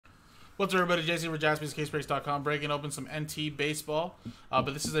What's up, everybody? JC for JaspysCaseBreaks.com, breaking open some NT baseball.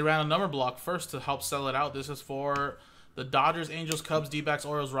 But this is a random number block first to help sell it out. This is for the Dodgers, Angels, Cubs, D-backs,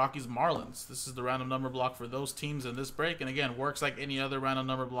 Orioles, Rockies, Marlins. This is the random number block for those teams in this break. And again, works like any other random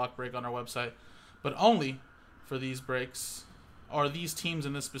number block break on our website, but only for these breaks or these teams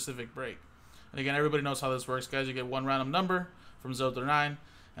in this specific break. And again, everybody knows how this works, guys. You get one random number from 0 to 9.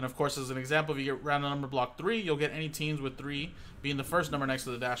 And of course, as an example, if you get random number block 3, you'll get any teams with 3 being the first number next to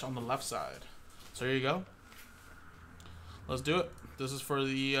the dash on the left side. So here you go. Let's do it. This is for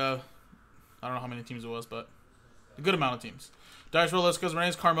the, I don't know how many teams it was, but a good amount of teams. Dice roll, let's go. My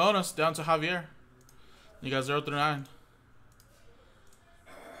name's Carmonas, down to Javier. You got 0 through 9.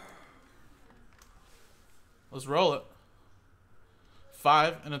 Let's roll it.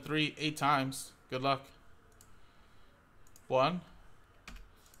 5 and a 3, 8 times. Good luck. 1,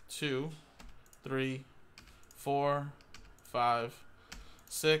 2, 3, 4, 5,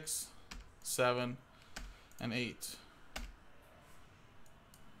 6, 7, and 8.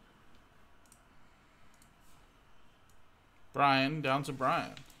 Brian, down to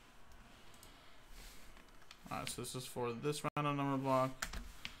Brian. Alright, so this is for this random number block.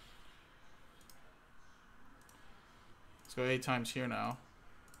 Let's go 8 times here now.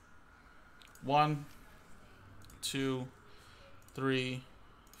 1, 2, 3,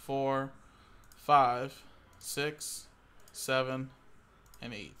 4, 5, 6, 7,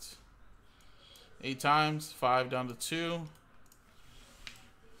 and 8. 8 times, 5 down to 2.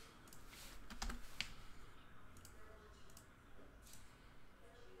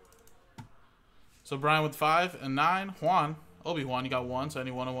 So Brian with 5 and 9. Juan, Obi-Juan, you got 1, so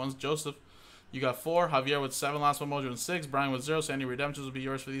any 1-on-1s. Joseph, you got 4. Javier with 7, last one Mojo and 6. Brian with 0, so any redemptions will be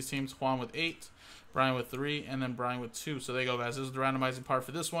yours for these teams. Juan with 8. Brian with 3, and then Brian with 2. So there you go, guys. This is the randomizing part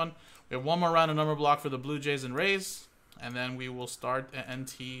for this one. We have one more round of number block for the Blue Jays and Rays, and then we will start an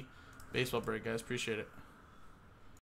NT baseball break, guys. Appreciate it.